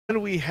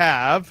we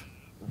have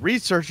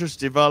researchers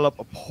develop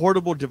a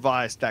portable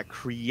device that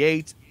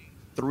creates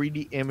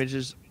 3D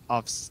images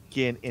of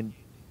skin in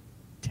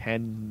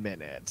 10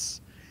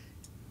 minutes.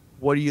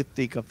 What do you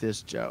think of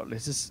this, Joe?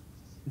 This is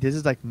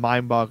like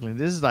mind-boggling.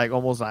 This is like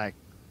almost like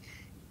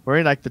we're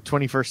in like the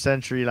 21st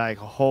century, like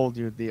a whole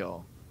new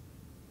deal.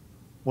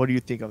 What do you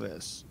think of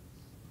this?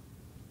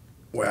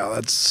 Wow,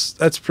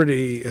 that's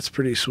pretty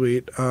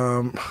sweet.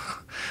 I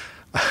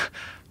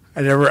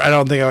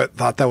don't think I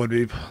thought that would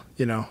be,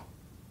 you know,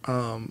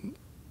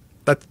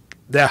 that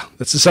yeah,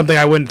 this is something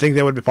I wouldn't think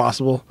that would be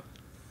possible.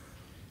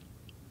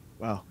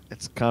 Well,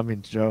 it's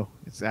coming, Joe.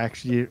 It's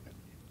actually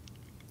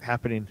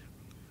happening.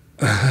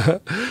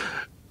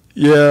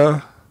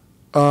 Yeah.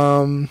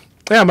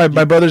 Yeah, my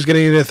brother's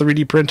getting into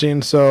 3D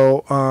printing,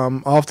 so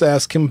I'll have to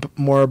ask him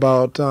more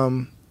about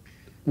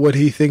what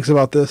he thinks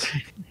about this.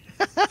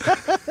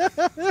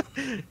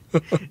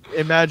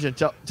 Imagine,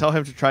 tell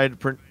him to try to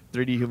print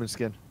 3D human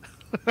skin.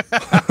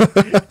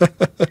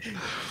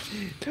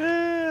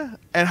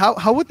 And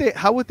how would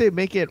they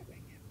make it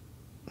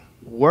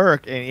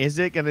work? And is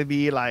it gonna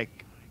be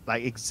like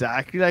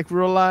exactly like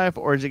real life,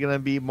 or is it gonna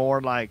be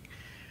more like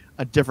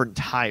a different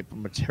type of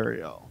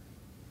material?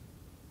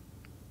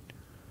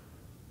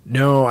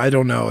 No, I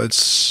don't know.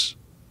 It's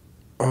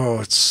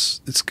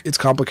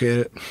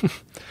complicated.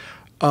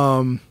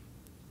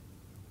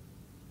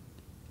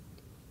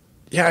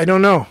 Yeah, I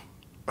don't know.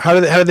 How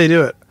did they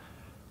do it?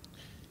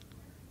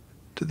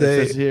 It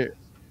says here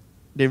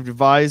they've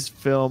devised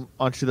film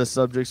onto the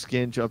subject's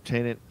skin to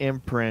obtain an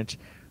imprint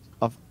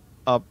of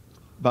up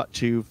about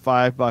to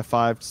 5 by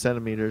 5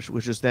 centimeters,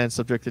 which is then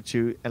subjected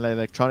to an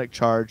electronic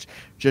charge,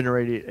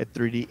 generated a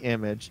 3D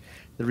image.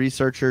 The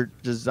researcher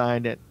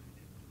designed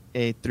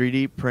a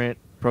 3D print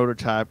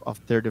prototype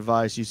of their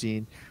device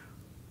using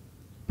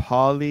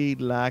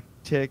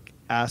polylactic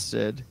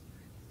acid,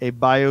 a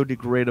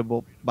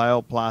biodegradable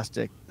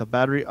bioplastic. The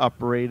battery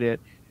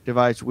operated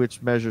device,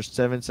 which measures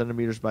 7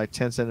 centimeters by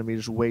 10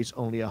 centimeters, weighs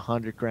only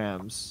 100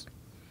 grams.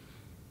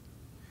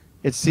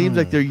 It seems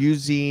like they're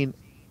using,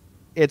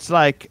 it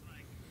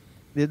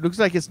looks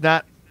like it's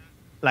not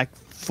like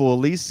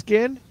fully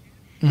skin.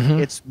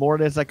 It's more or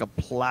less like a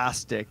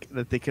plastic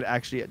that they could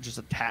actually just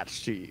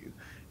attach to you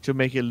to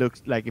make it look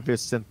like if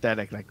it's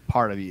synthetic, like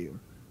part of you.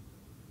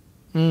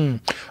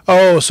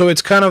 Oh, so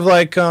it's kind of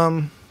like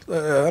I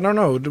don't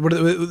know.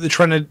 They're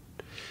trying to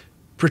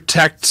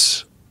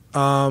protect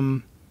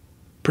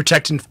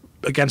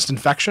against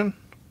infection.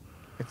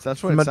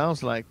 That's what it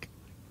sounds like.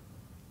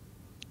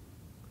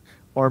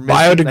 Or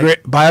maybe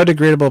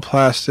biodegradable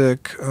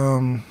plastic.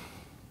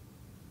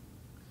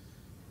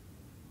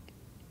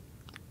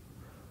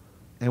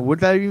 And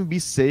would that even be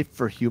safe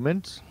for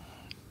humans?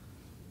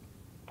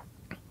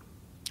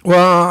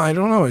 Well, I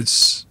don't know.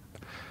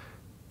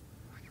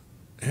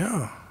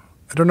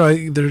 I don't know.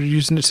 They're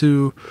using it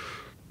to.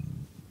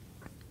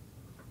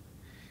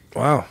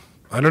 Wow,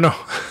 I don't know.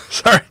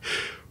 Sorry.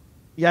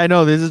 Yeah, I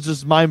know. This is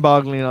just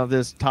mind-boggling of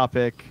this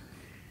topic.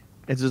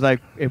 It's just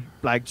like it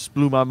just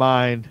blew my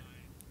mind,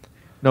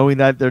 knowing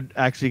that they're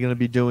actually going to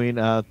be doing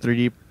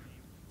 3D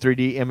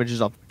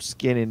images of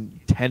skin in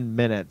 10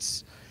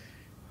 minutes.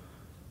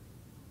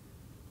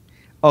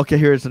 Okay,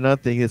 here's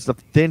another thing. It's the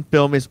thin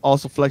film is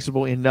also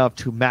flexible enough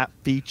to map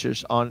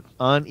features on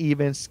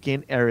uneven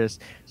skin areas,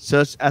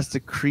 such as the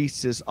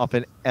creases of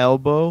an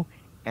elbow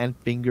and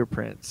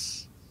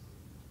fingerprints.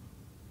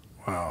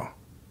 Wow.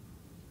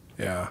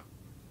 Yeah.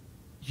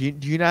 Do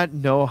you not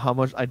know how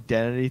much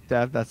identity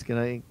theft that's going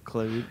to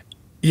include?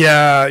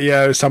 Yeah,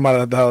 I was talking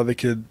about how they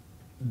could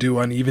do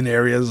uneven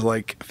areas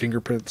like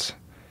fingerprints.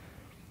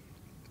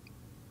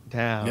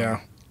 Damn.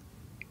 Yeah.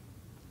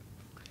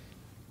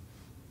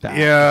 Damn.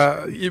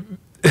 Yeah.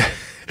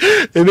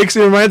 It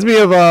reminds me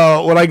of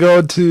when I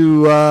go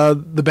to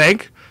the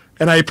bank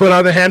and I put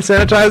on the hand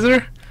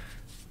sanitizer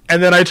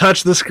and then I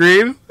touch the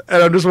screen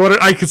and I'm just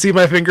wondering, I can see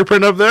my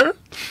fingerprint up there.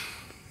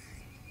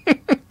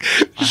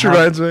 Just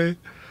reminds me.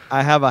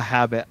 I have a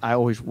habit. I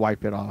always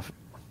wipe it off.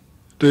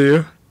 Do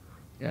you?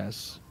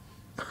 Yes.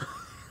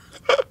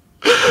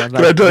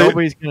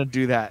 Nobody's going to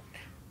do that.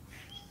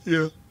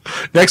 Yeah.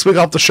 Next week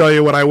I'll have to show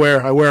you what I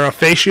wear. I wear a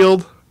face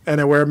shield and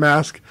I wear a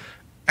mask.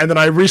 And then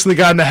I recently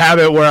got in the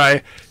habit where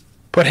I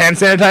put hand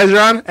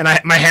sanitizer on and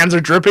my hands are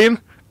dripping.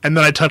 And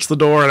then I touch the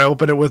door and I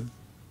open it with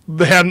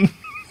the hand.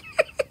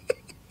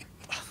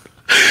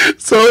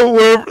 So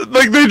we're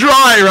like, they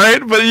dry, right?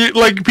 But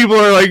people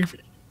are like,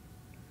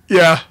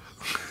 yeah.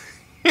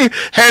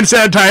 Hand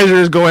sanitizer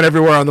is going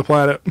everywhere on the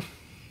planet.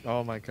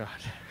 Oh my god.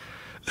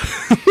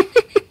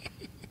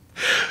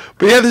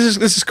 But yeah, this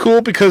is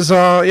cool because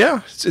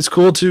it's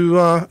cool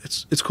to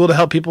it's cool to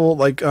help people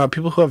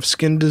people who have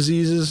skin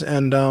diseases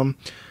and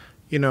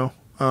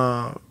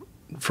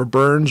for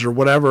burns or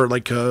whatever,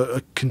 like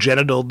a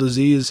congenital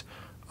disease.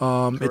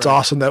 It's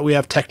awesome that we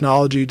have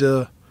technology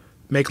to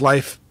make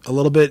life a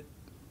little bit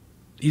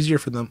easier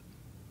for them.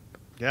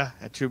 Yeah,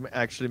 and to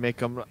actually make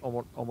them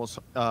almost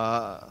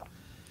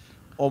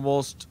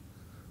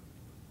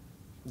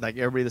like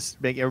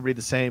make everybody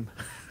the same.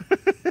 I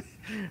don't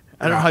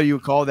know Yeah. how you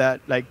would call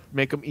that. Like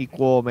make them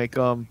equal, make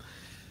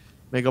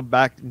them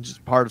back and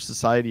just part of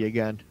society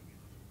again.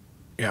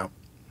 Yeah.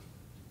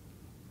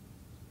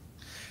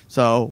 So